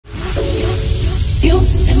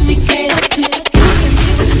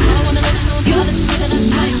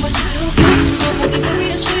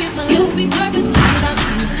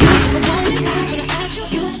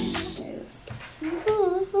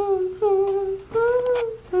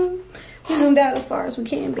zoomed out as far as we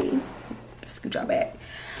can be. Scoot y'all back.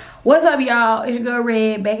 What's up, y'all? It's your girl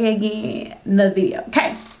Red, back again, another video.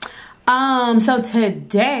 Okay. So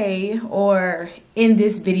today, or in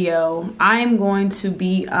this video, I'm going to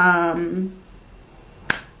be I'm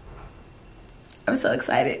so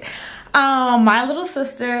excited. My little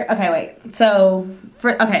sister, okay, wait. So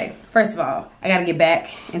first of all, I gotta get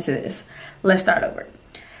back into this. Let's start over.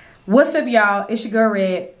 What's up, y'all? It's your girl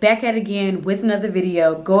Red, back at it again with another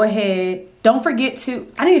video. Go ahead, don't forget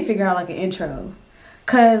to, I need to figure out like an intro,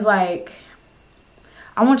 cause like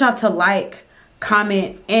I want y'all to like,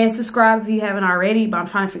 comment, and subscribe if you haven't already, but I'm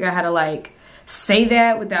trying to figure out how to like say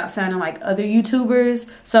that without sounding like other YouTubers.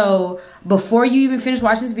 So before you even finish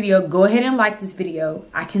watching this video, go ahead and like this video.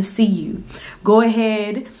 I can see you. Go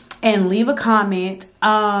ahead and leave a comment.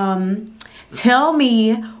 Tell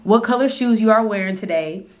me what color shoes you are wearing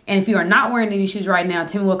today. And if you are not wearing any shoes right now,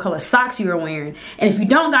 tell me what color socks you are wearing. And if you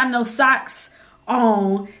don't got no socks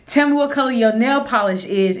on, tell me what color your nail polish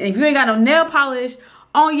is. And if you ain't got no nail polish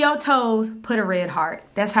on your toes, put a red heart.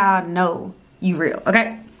 That's how I know you real,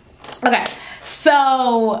 okay? Okay,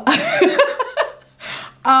 so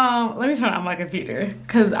let me turn on my computer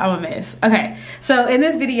because I'm a mess. Okay, so in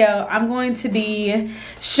this video, I'm going to be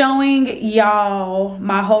showing y'all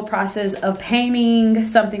my whole process of painting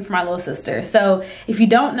something for my little sister. So if you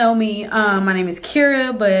don't know me, my name is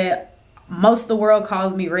Kira, but most of the world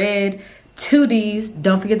calls me Red. 2 D's,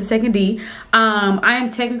 don't forget the second D. I am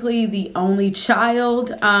technically the only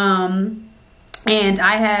child, and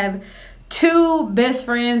I have 2 best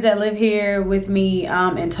friends that live here with me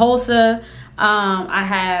in Tulsa. I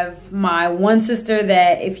have my one sister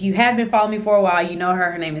that, if you have been following me for a while, you know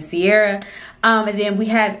her. Her name is Sierra. And then we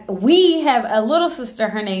have a little sister.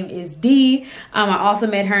 Her name is Dee. I also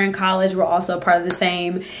met her in college. We're also part of the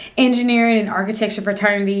same engineering and architecture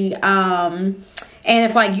fraternity. And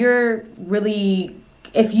if like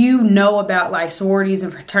if you know about like sororities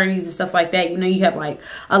and fraternities and stuff like that, you know, you have like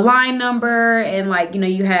a line number, and like, you know,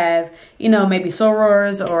 you have, you know, maybe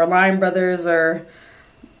sorors or line brothers or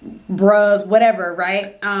bros, whatever,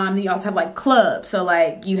 right? You also have like clubs. So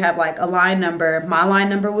like you have like a line number. My line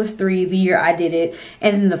number was 3 the year I did it.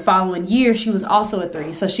 And then the following year she was also a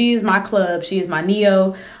 3. So she is my club. She is my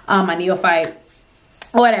my neophyte.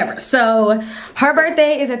 Whatever. So her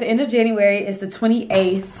birthday is at the end of January. It's the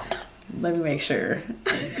 28th. Let me make sure.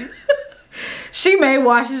 She may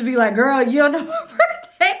watch this and be like, girl, you don't know her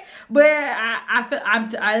birthday. But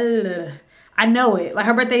I know it. Like,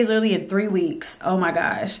 her birthday is literally in 3 weeks. Oh my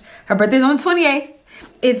gosh. Her birthday's on the 28th.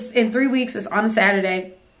 It's in 3 weeks. It's on a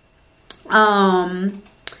Saturday. And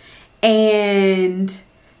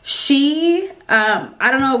she,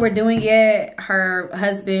 I don't know what we're doing yet. Her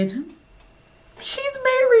husband, she's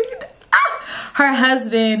married. Her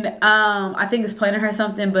husband, I think is planning her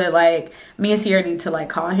something, but like me and Sierra need to like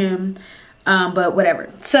call him. But whatever.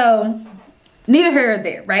 So neither here or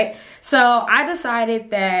there, right? So I decided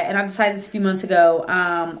that, and I decided this a few months ago,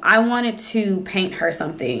 I wanted to paint her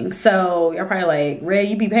something. So you're probably like, Red,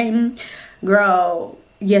 you be painting? Girl,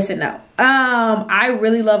 yes and no. I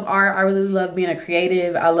really love art. I really love being a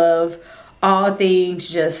creative. I love all things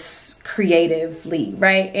just creatively,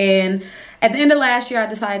 right? And at the end of last year, I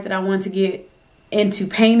decided that I wanted to get into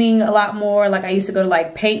painting a lot more. Like, I used to go to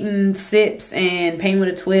like painting sips and paint with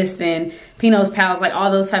a twist and Pino's pals, like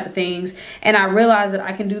all those type of things. And I realized that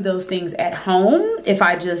I can do those things at home if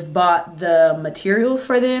I just bought the materials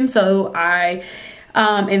for them. So I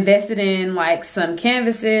invested in like some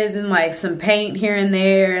canvases and like some paint here and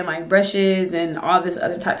there and like brushes and all this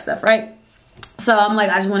other type of stuff, right? So I'm like,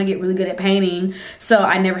 I just want to get really good at painting so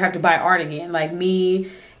I never have to buy art again. Like,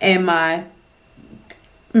 me and my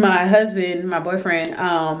husband, my boyfriend,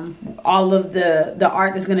 all of the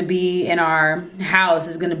art that's going to be in our house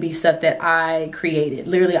is going to be stuff that I created.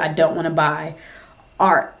 Literally, I don't want to buy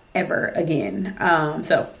art ever again.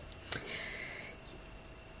 So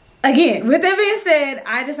again, with that being said,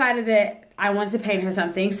 I decided that I wanted to paint her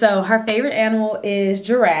something. So her favorite animal is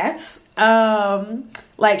giraffes.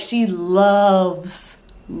 Like, she loves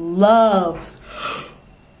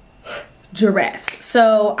giraffes.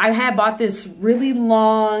 So I had bought this really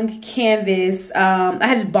long canvas. I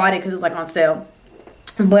had just bought it because it was like on sale.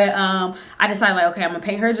 But I decided, like, okay, I'm gonna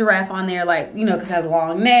paint her a giraffe on there, like, you know, because it has a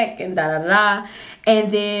long neck and da da da.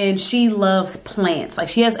 And then she loves plants. Like,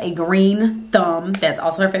 she has a green thumb. That's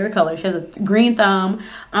also her favorite color. She has a green thumb.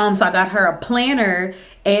 So I got her a planter,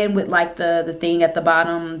 and with like the thing at the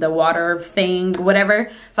bottom, the water thing,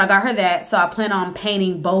 whatever. So I got her that. So I plan on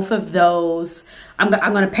painting both of those. I'm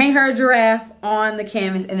gonna paint her a giraffe on the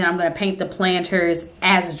canvas, and then I'm gonna paint the planters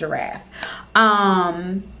as a giraffe.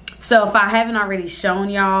 So if I haven't already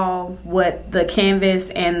shown y'all what the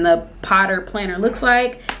canvas and the potter planner looks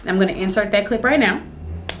like, I'm going to insert that clip right now.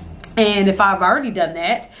 And if I've already done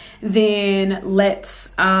that, then let's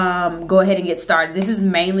go ahead and get started. This is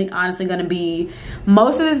mainly, honestly, going to be,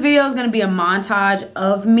 most of this video is going to be a montage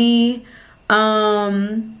of me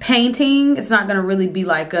painting. It's not going to really be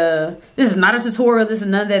like this is not a tutorial. This is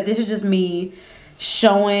none of that. This is just me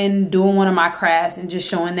doing one of my crafts and just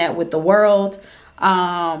showing that with the world.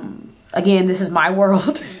 Again, this is my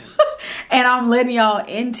world. And I'm letting y'all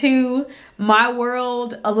into my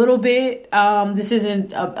world a little bit. This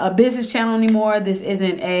isn't a business channel anymore. This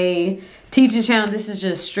isn't a teaching channel. This is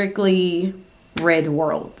just strictly Red's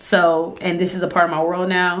world. So, and this is a part of my world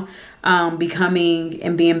now, becoming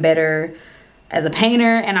and being better as a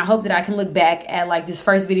painter. And I hope that I can look back at like this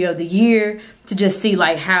first video of the year to just see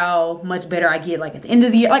like how much better I get like at the end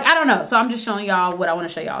of the year. Like, I don't know. So I'm just showing y'all what I want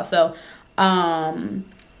to show y'all. So,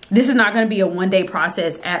 this is not going to be a one-day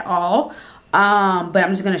process at all. But I'm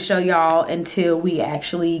just going to show y'all until we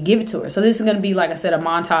actually give it to her. So this is going to be, like I said, a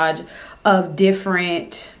montage of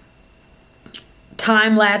different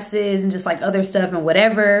time lapses and just like other stuff and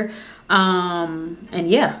whatever. And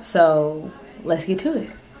yeah, so let's get to it.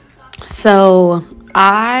 So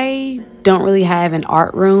I don't really have an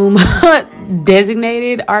art room,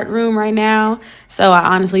 designated art room right now. So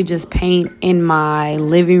I honestly just paint in my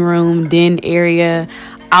living room den area.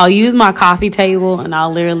 I'll use my coffee table and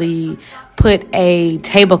I'll literally put a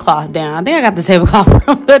tablecloth down. I think I got the tablecloth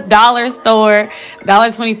from the dollar store,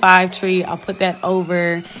 $1.25 tree. I'll put that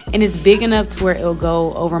over, and it's big enough to where it'll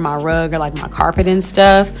go over my rug or like my carpet and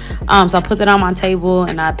stuff. So I put that on my table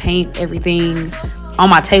and I paint everything on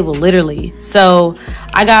my table, literally. So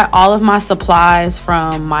I got all of my supplies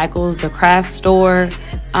from Michael's, the craft store.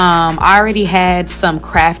 I already had some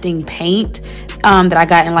crafting paint that I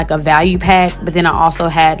got in like a value pack, but then I also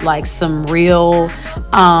had like some real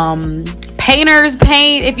painter's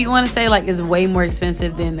paint, if you want to say, like, is way more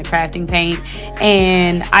expensive than the crafting paint.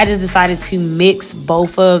 And I just decided to mix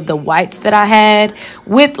both of the whites that I had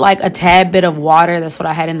with like a tad bit of water. That's what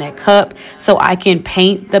I had in that cup, so I can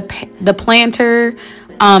paint the planter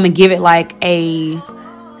and give it like a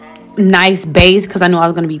nice base, because I knew I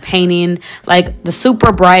was going to be painting like the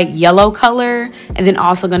super bright yellow color, and then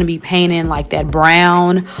also going to be painting like that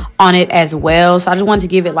brown on it as well. So I just wanted to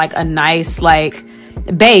give it like a nice like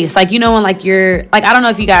base, like, you know, when like you're like, I don't know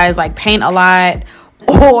if you guys like paint a lot,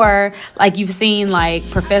 or like you've seen like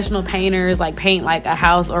professional painters like paint like a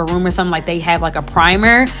house or a room or something, like they have like a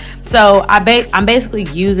primer. So I'm basically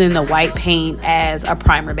using the white paint as a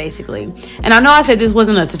primer basically. And I know I said this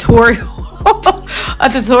wasn't a tutorial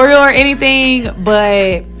or anything,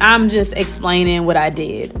 but I'm just explaining what I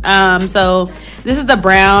did. So this is the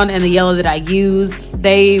brown and the yellow that I use.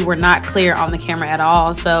 They were not clear on the camera at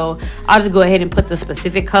all, so I'll just go ahead and put the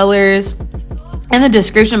specific colors in the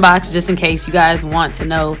description box, just in case you guys want to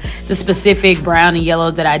know the specific brown and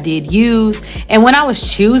yellow that I did use. And when I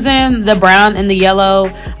was choosing the brown and the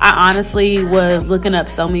yellow, I honestly was looking up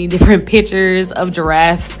so many different pictures of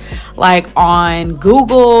giraffes like on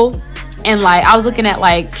Google. And like I was looking at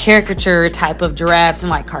like caricature type of giraffes and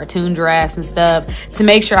like cartoon giraffes and stuff to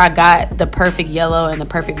make sure I got the perfect yellow and the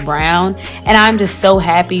perfect brown. And I'm just so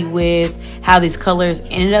happy with how these colors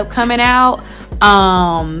ended up coming out.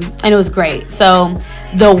 And it was great. So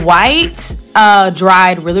the white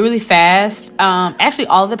dried really fast. Actually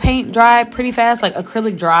all of the paint dried pretty fast. Like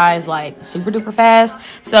acrylic dries like super duper fast,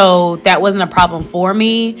 so that wasn't a problem for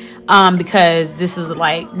me, because this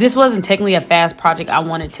wasn't technically a fast project I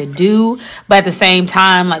wanted to do, but at the same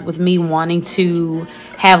time, like with me wanting to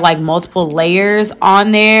have like multiple layers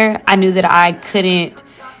on there, I knew that I couldn't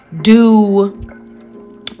do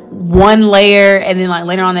one layer and then like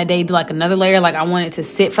later on that day do like another layer. Like I wanted to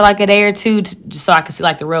sit for like a day or two just so I could see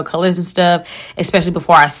like the real colors and stuff, especially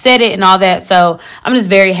before I set it and all that. So I'm just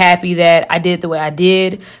very happy that I did the way I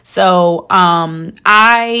did. So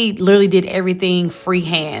I literally did everything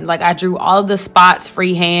freehand. Like I drew all of the spots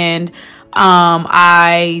freehand.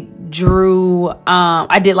 I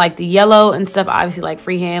did like the yellow and stuff obviously like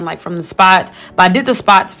freehand, like from the spots, but I did the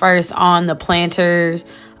spots first on the planters.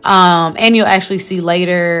 And you'll actually see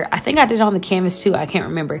later, I think I did it on the canvas too, I can't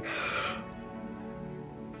remember.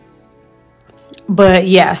 But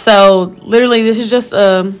yeah, so literally this is just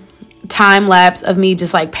a time lapse of me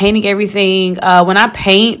just like painting everything. When I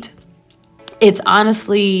paint, it's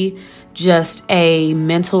honestly just a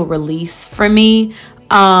mental release for me.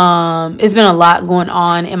 It's been a lot going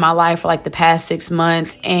on in my life for like the past 6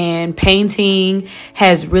 months, and painting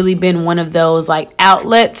has really been one of those like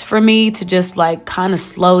outlets for me to just like kind of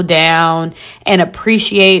slow down and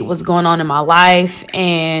appreciate what's going on in my life,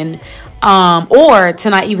 and or to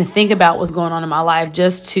not even think about what's going on in my life,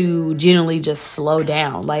 just to generally just slow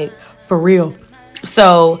down, like for real.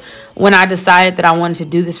 So when I decided that I wanted to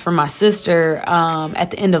do this for my sister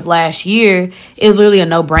at the end of last year, it was literally a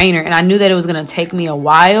no-brainer. And I knew that it was going to take me a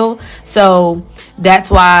while. So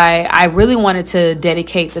that's why I really wanted to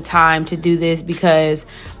dedicate the time to do this, because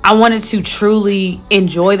I wanted to truly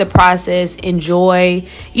enjoy the process, enjoy,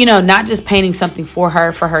 you know, not just painting something for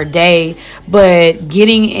her day, but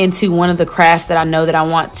getting into one of the crafts that I know that I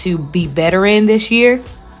want to be better in this year.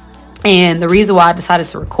 And the reason why I decided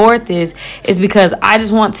to record this is because I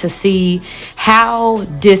just want to see how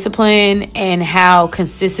disciplined and how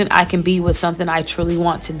consistent I can be with something I truly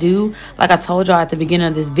want to do. Like I told y'all at the beginning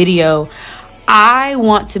of this video, I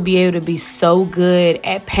want to be able to be so good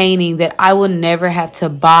at painting that I will never have to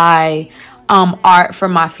buy art for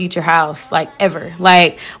my future house, like ever.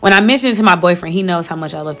 Like when I mentioned it to my boyfriend, he knows how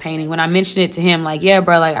much I love painting. When I mentioned it to him, like, yeah,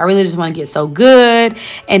 bro, like I really just want to get so good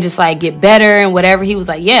and just like get better and whatever. He was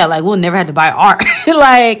like, yeah, like we'll never have to buy art.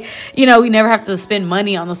 Like, you know, we never have to spend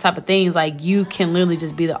money on those type of things. Like you can literally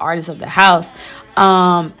just be the artist of the house.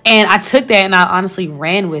 And I took that and I honestly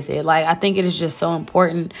ran with it. Like, I think it is just so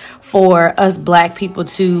important for us Black people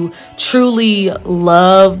to truly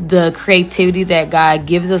love the creativity that God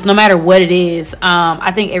gives us, no matter what it is.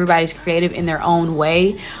 I think everybody's creative in their own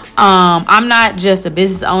way. I'm not just a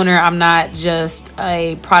business owner. I'm not just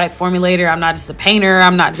a product formulator. I'm not just a painter.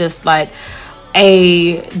 I'm not just like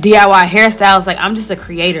a DIY hairstylist. Like I'm just a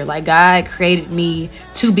creator. Like God created me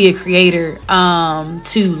to be a creator,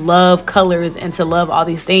 to love colors and to love all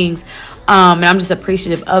these things, and I'm just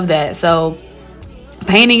appreciative of that. So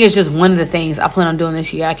painting is just one of the things I plan on doing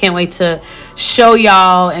this year. I can't wait to show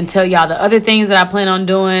y'all and tell y'all the other things that I plan on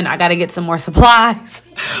doing. I got to get some more supplies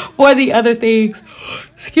for the other things.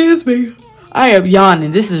 Excuse me, I am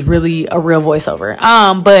yawning. This is really a real voiceover.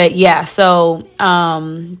 But yeah, so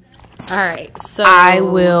all right, so I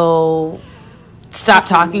will stop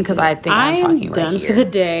talking because I think I'm talking right here. I'm done for the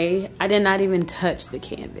day. I did not even touch the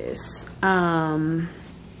canvas. Yeah,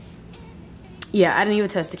 I didn't even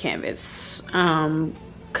touch the canvas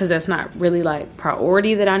because that's not really like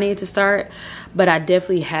priority that I need to start. But I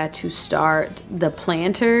definitely had to start the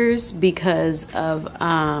planters because of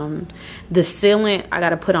the sealant I got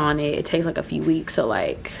to put on it. It takes like a few weeks. So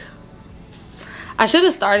like I should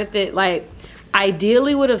have started it like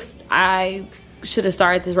ideally I should have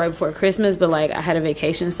started this right before Christmas, but like I had a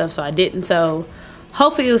vacation and stuff, so I didn't. So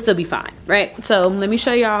hopefully it'll still be fine, right? So let me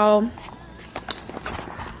show y'all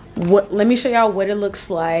what it looks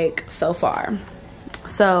like so far.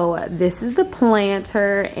 So this is the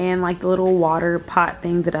planter and like the little water pot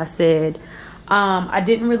thing that I said. I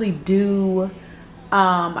didn't do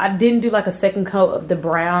like a second coat of the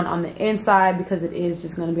brown on the inside because it is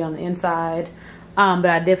just going to be on the inside. But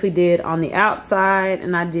I definitely did on the outside,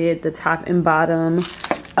 and I did the top and bottom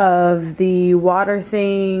of the water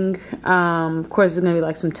thing. Of course, there's gonna be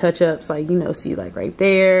like some touch-ups, like, you know, see like right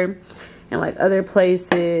there and like other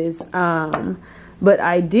places. But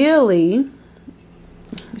ideally,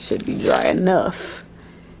 it should be dry enough.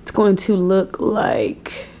 It's going to look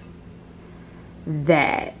like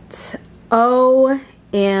that. OMG.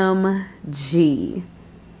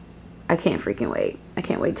 I can't freaking wait. I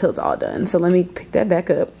can't wait till it's all done. So let me pick that back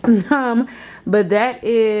up. But that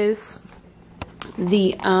is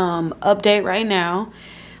the update right now.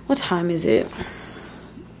 What time is it?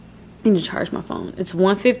 I need to charge my phone. It's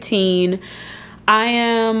 1:15. I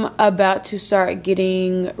am about to start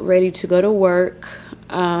getting ready to go to work.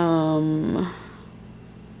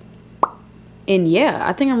 And yeah,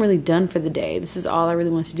 I think I'm really done for the day. This is all I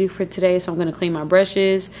really want to do for today. So I'm going to clean my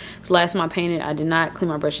brushes. Because last time I painted, I did not clean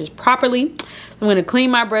my brushes properly. So I'm going to clean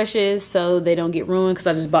my brushes so they don't get ruined, because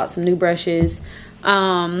I just bought some new brushes.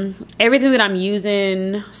 Everything that I'm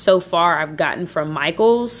using so far I've gotten from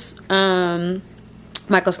Michael's craft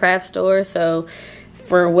store. So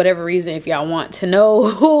for whatever reason, if y'all want to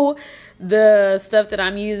know the stuff that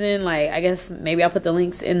I'm using, like, I guess maybe I'll put the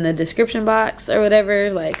links in the description box or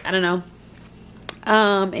whatever. Like, I don't know.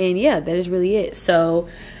 And yeah, that is really it. So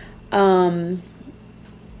we're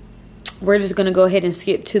just gonna go ahead and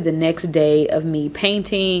skip to the next day of me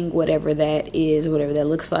painting, whatever that is, whatever that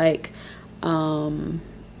looks like. And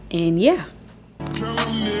yeah.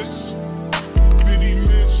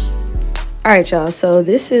 All right, y'all, so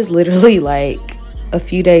this is literally like a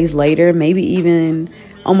few days later, maybe even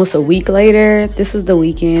almost a week later. This was the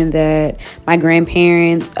weekend that my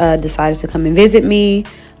grandparents decided to come and visit me.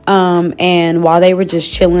 And while they were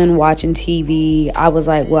just chilling, watching TV, I was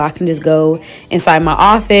like, well, I can just go inside my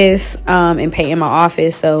office and paint in my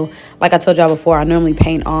office. So like I told y'all before, I normally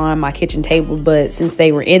paint on my kitchen table, but since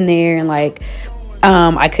they were in there and like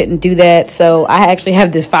I couldn't do that, so I actually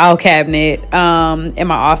have this file cabinet in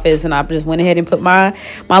my office, and I just went ahead and put my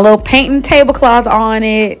little painting tablecloth on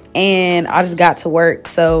it, and I just got to work.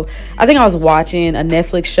 So I think I was watching a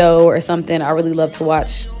Netflix show or something. I really love to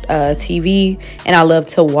watch TV, and I love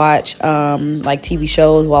to watch like TV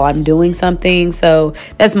shows while I'm doing something, so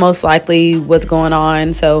that's most likely what's going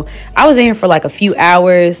on. So I was in here for like a few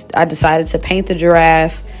hours. I decided to paint the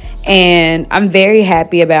giraffe, and I'm very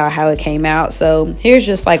happy about how it came out. So here's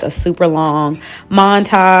just like a super long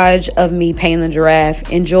montage of me painting the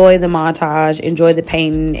giraffe. Enjoy the montage, enjoy the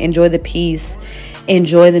painting, enjoy the piece,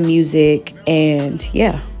 enjoy the music, and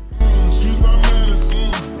yeah.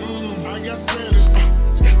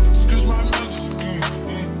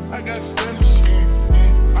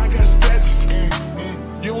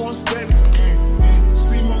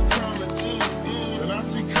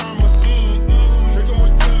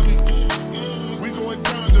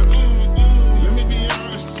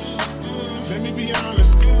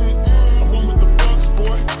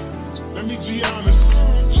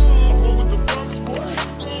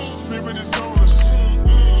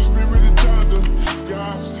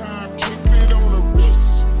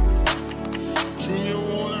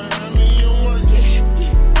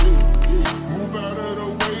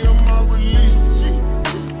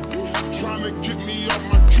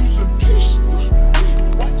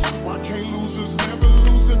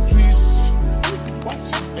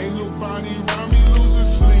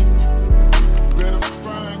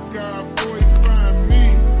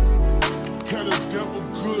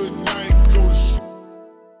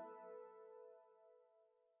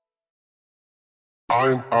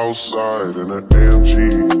 I'm outside in an AMG,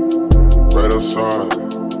 right outside,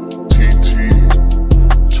 TT,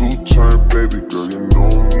 two-turn baby girl, you know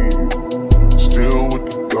me, still with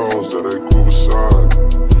the dogs that I grew beside,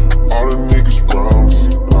 all the niggas round me,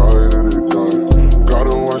 die and they die,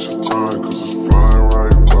 gotta watch the time cause it's flying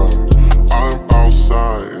right by. I'm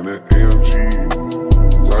outside in an AMG,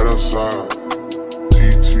 right outside,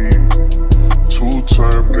 TT,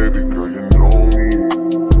 two-turn baby girl, you know me.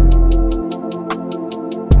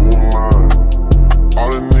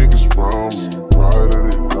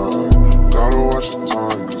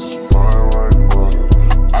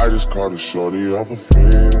 Caught a shorty off a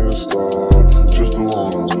Finsta, just the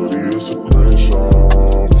one on really, it's a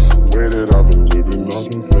screenshot. Way that I've been living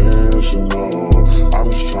unconventional, I'm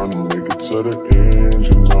just trying to make it to the end,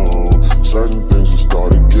 you know. Certain things have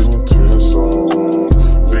started getting closer,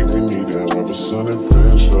 think we need to have a sun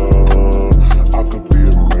adventure. I could be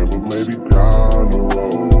a man, but maybe down the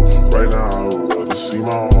road. Right now I would rather see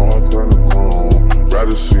my heart turn to chrome,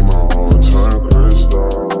 rather see my heart turn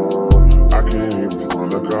crystal. I can't even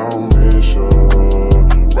front like I don't miss you.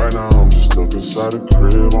 Right now I'm just stuck inside the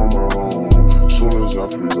crib on my own. Soon as I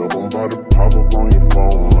free up, I'm about to pop up on your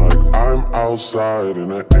phone. Like I'm outside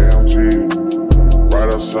in an AMG, right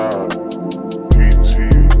outside, PT,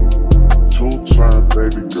 two-turn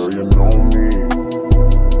baby girl, you know me.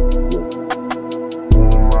 Who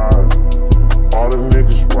am I? All the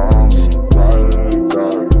niggas round me, right and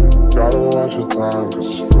die. Gotta watch your time cause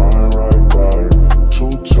it's flying right by.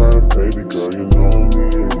 Two-turn baby girl, you know me.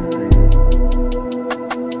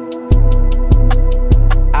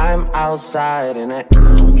 I'm outside in it.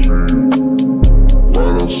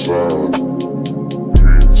 Right outside,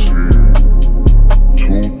 PT,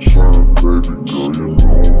 two-turn baby girl, you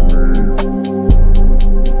know me.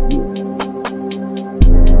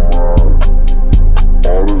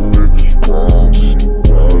 All the niggas round me,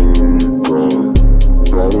 right,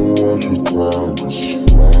 gotta watch your time cause it's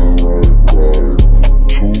flying right by.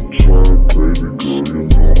 Two-turn baby girl, you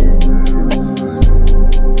know me.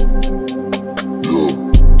 Yeah.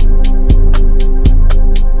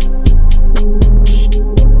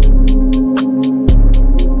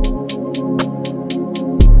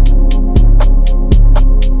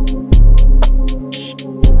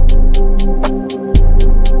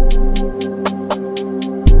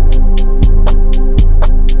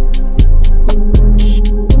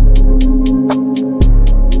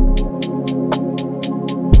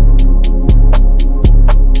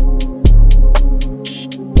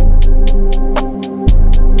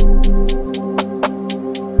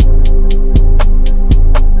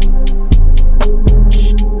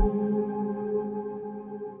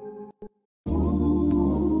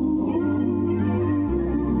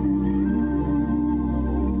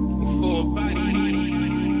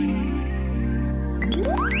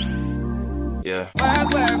 Yeah.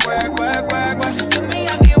 Work, work, work, work, work, work. She tell me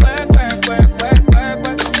I can work, work, work, work, work,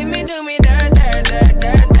 work. See me do me dirt, dirt, dirt,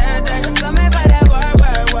 dirt, dirt, dirt. Just tell me about that work,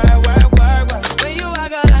 work, work, work, work, work. When you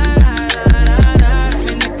walk a line, line, line, line.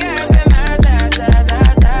 In the cafe, my ta, ta, ta,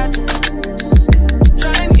 ta, ta.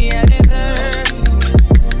 Try me, I deserve it.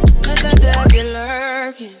 Nothing to have you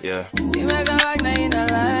lurking. Yeah. You make a like, now you don't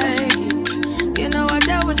like it. You know I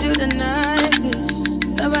dealt with you the nicest.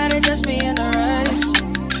 Nobody touched me in the righteous.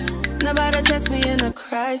 Nobody text me in a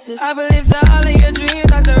crisis. I believe that all of your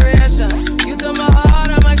dreams are duration. You took my heart,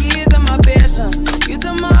 all my keys, and my patience. You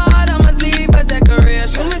took my heart, I must leave a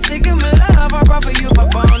decoration. You mistaken my love, I brought for you for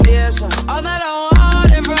foundation. All that I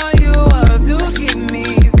wanted from you was to give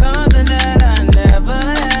me something that I never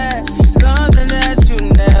had, something that you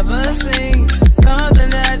never seen, something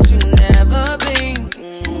that you never been.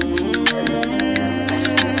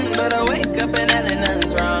 But I wake up and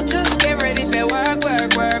nothing's wrong. Just get ready for work,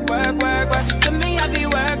 work, work, work, work, work. To me, I be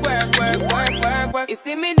work, work, work, work, work, work. You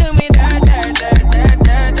see me do me dirt, dirt, dirt, dirt,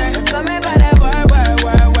 dirt, dirt. Tell me about that work, work,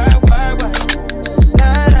 work, work, work, work. Da,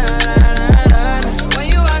 da, da, da, da, da. When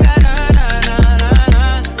you walk out, da, da, da, da, da.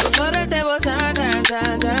 Before the table turn, turn,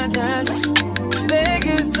 turn, turn, turn, turn. Beg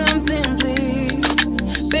you something,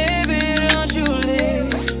 please. Baby, don't you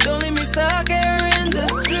leave. Don't leave me stuck here in the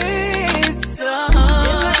streets. If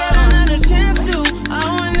I get another chance to, I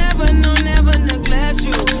will never, no, never neglect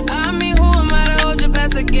you. I mean, who am I to hold your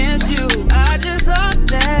best against you? I just hope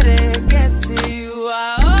that it gets to you.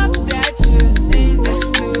 I hope that you see this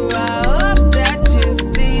through. I hope that you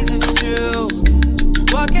see this true.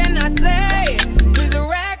 What can I say? Please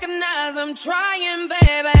recognize I'm trying,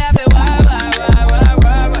 baby. I feel why.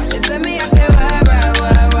 You send me, I feel why.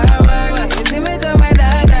 You see me do my da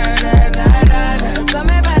da da da da da. Tell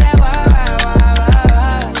me about that why.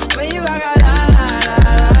 When you walk out, la la la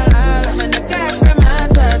la la. When the cat from my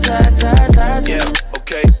ta. Yeah,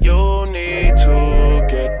 okay, you need to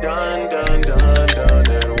get done.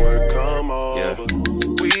 That'll work, come over.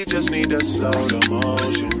 We just need to slow the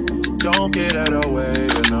motion. Don't get out of the way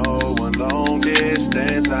to no one. Long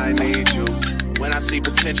distance, I need you. When I see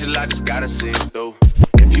potential, I just gotta see it through.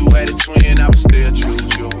 If you had a twin, I would still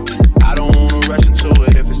choose you. I don't wanna rush into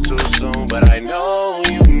it if it's too soon, but I know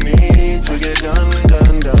you need to get done.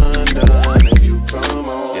 If you come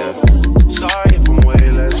on, sorry if I'm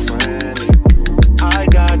way less friendly. I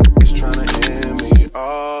got niggas tryna end me.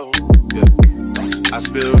 Oh, yeah. I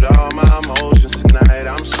spilled all my emotions tonight.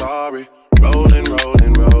 I'm sorry. Rolling.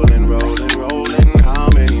 How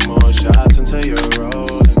many more shots until you're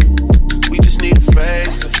rolling? We just need a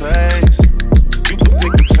face to face. You can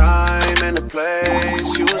pick the time and the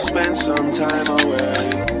place. You will spend some time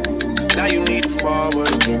away. Now you need to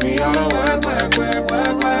forward and give me all the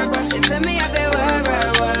work. You send me, I feel work.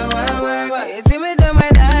 You see me do my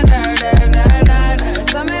da da da da da.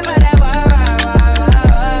 Tell me about that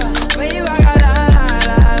work. When you walk out, la.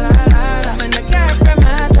 When the cat from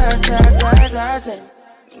my ta.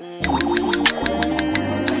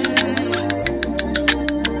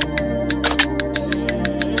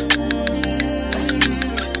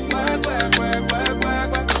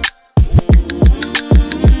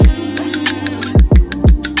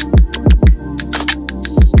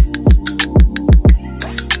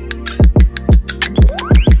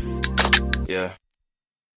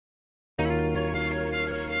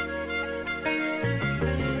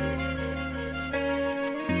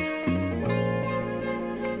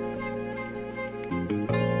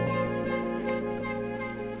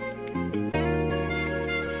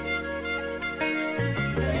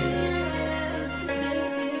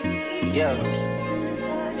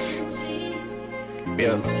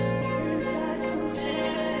 Yeah.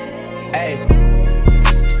 Hey,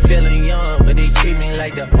 feeling young, but they treat me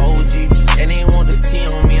like the OG. And they want the T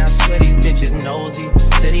on me, I swear these bitches nosy.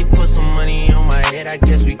 Said he put some money on my head, I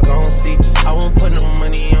guess we gon' see. I won't put no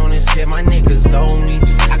money on his head, my niggas owe me.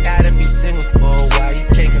 I gotta be single for a while, you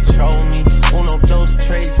can't control me. Uno, those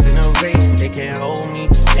traits in a race, they can't hold me.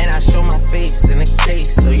 And I show my face in a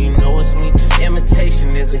case, so you know it's me.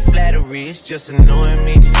 Imitation isn't flattery, it's just annoying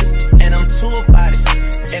me. And I'm too about it.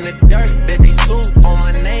 And the dirt that they threw on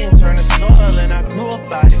my name turned to soil, and I grew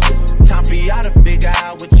about it. Time for y'all to figure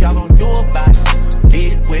out what y'all gon' do about it.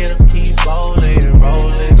 Big wheels keep rolling.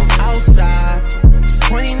 I'm outside,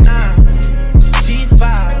 29,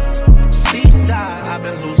 G5, seaside. I've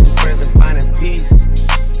been losing friends and finding peace.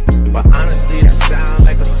 But honestly, that sounds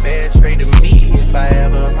like a fair trade to me. If I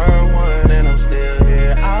ever heard one, and I'm still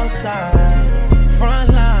here outside,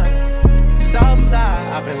 front line, south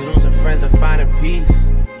side. I've been losing friends and finding peace.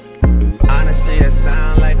 Honestly,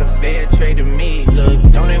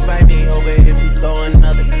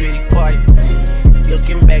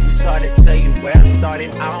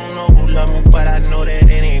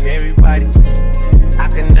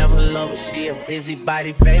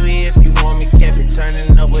 anybody. Baby, if you want me, can't be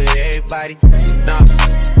turning up with everybody. Nah,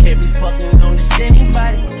 can't be fucking on this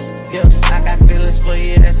anybody. Yeah, I got feelings for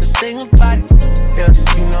you, that's the thing about it. Yeah,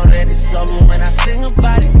 you know that it's something when I sing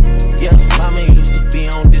about it. Yeah, mama used to be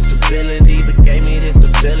on disability, but gave me this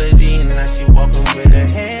ability. And now she walking with her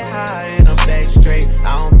head high and her back straight.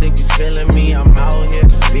 I don't think you feeling me, I'm out here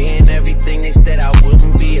being everything they said I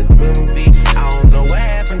wouldn't be or couldn't be. I don't know what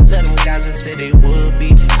happened to them guys that said they would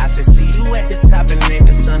be. I said, see you at the top and they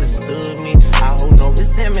misunderstood me. I hold no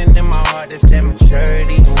resentment in my heart, that's that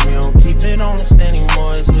maturity. And we don't keep it on us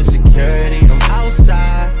anymore, it's with security. I'm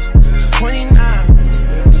outside, 29,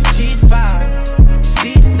 G5,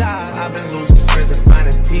 seaside. I've been losing friends and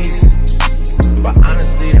finding peace. But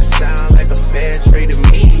honestly, that sound like a fair trade to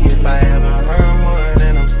me. If I ever heard one,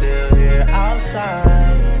 then I'm still here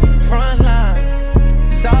outside, front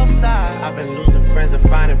line, south side. I've been losing friends and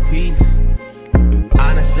finding peace.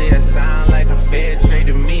 Honestly, that sound like a fair trade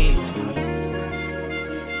to me.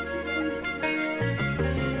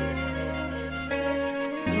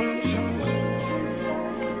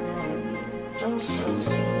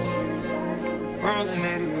 Rolling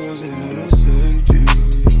 80 wheels and it'll save you.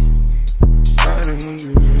 Riding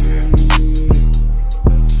you.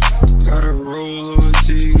 Gotta roll over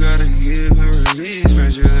to you, gotta give and release.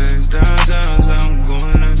 Spread your legs downtown, so I'm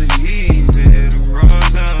going out to eat. Hit the raw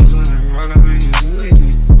sounds when I rock, I'll be asleep.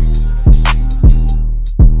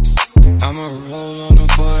 I'ma roll on the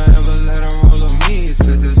forever, let her roll on me.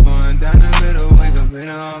 Split this one down the middle, wake up in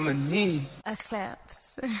harmony.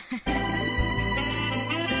 Eclipse.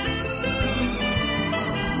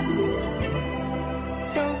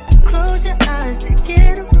 Don't close your eyes to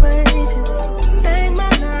get away. Just bang my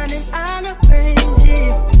line and I'll arrange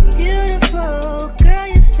it. Beautiful, girl,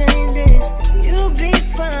 you're stainless. You'll be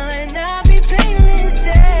fine, I'll be painless,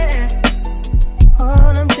 yeah.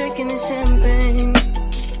 All I'm drinking is champagne.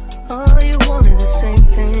 All you want is the same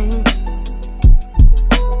thing.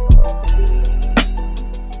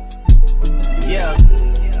 Yeah.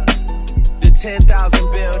 The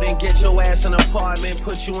 10,000 building, get your ass an apartment,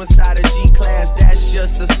 put you inside a G-class, that's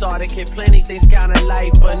just a starter kit. Plenty things count in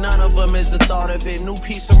life, but none of them is the thought of it. New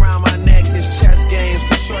piece around my neck, this chess games.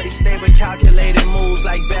 Shorty stay with calculated moves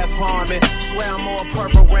like Beth Harmon. Swear I'm more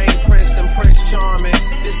Purple Rain Prince than Prince Charming.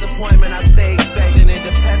 Disappointment I stay expecting it.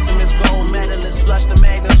 The pessimist, gold medalist, flush the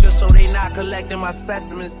magnums just so they not collecting my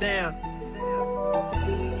specimens down.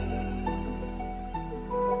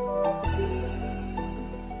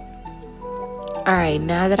 Alright,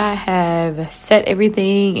 now that I have set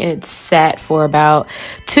everything and it's sat for about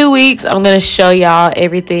 2 weeks, I'm going to show y'all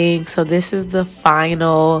everything. So this is the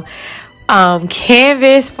final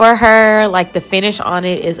canvas for her. Like, the finish on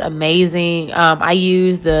it is amazing. I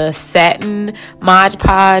used the satin Mod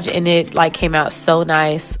Podge and it like came out so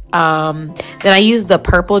nice. Then I used the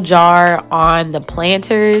purple jar on the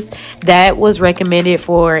planters. That was recommended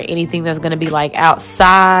for anything that's going to be like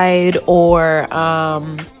outside or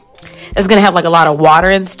it's gonna have like a lot of water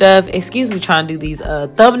and stuff. Excuse me trying to do these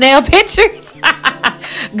thumbnail pictures.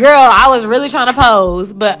 Girl, I was really trying to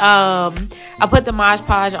pose, but I put the Mod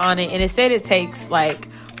Podge on it and it said it takes like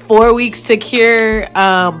 4 weeks to cure,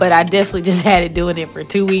 but I definitely just had it doing it for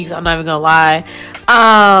 2 weeks. I'm not even gonna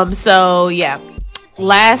lie. So yeah,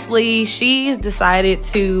 lastly, she's decided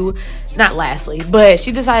to, not lastly, but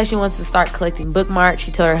she decided she wants to start collecting bookmarks.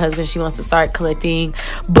 She told her husband she wants to start collecting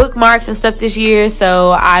bookmarks and stuff this year.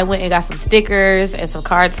 So I went and got some stickers and some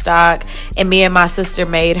cardstock, and me and my sister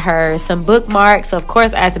made her some bookmarks. So of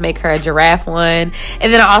course I had to make her a giraffe one,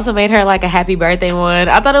 and then I also made her like a happy birthday one.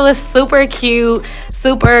 I thought it was super cute,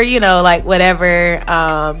 super, you know, like whatever.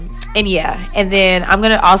 And yeah, and then I'm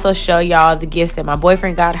gonna also show y'all the gifts that my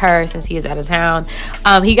boyfriend got her since he is out of town.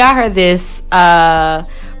 He got her this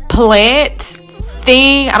plant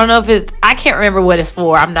thing. I don't know if it's, I can't remember what it's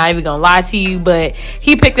for. I'm not even gonna lie to you, but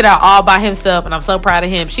he picked it out all by himself and I'm so proud of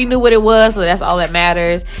him. She knew what it was, so that's all that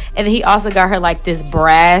matters. And then he also got her like this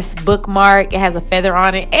brass bookmark. It has a feather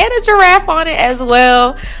on it and a giraffe on it as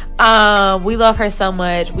well. We love her so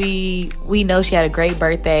much. We know she had a great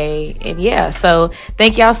birthday, and yeah, so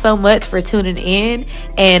thank y'all so much for tuning in,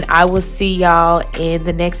 and I will see y'all in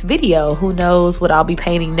the next video. Who knows what I'll be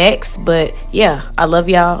painting next, but yeah, I love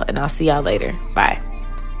y'all and I'll see y'all later. Bye.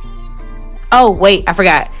 Oh wait, I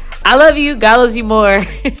forgot. I love you, God loves you more.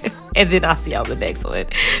 And then I'll see y'all in the next one.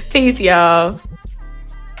 Peace, y'all.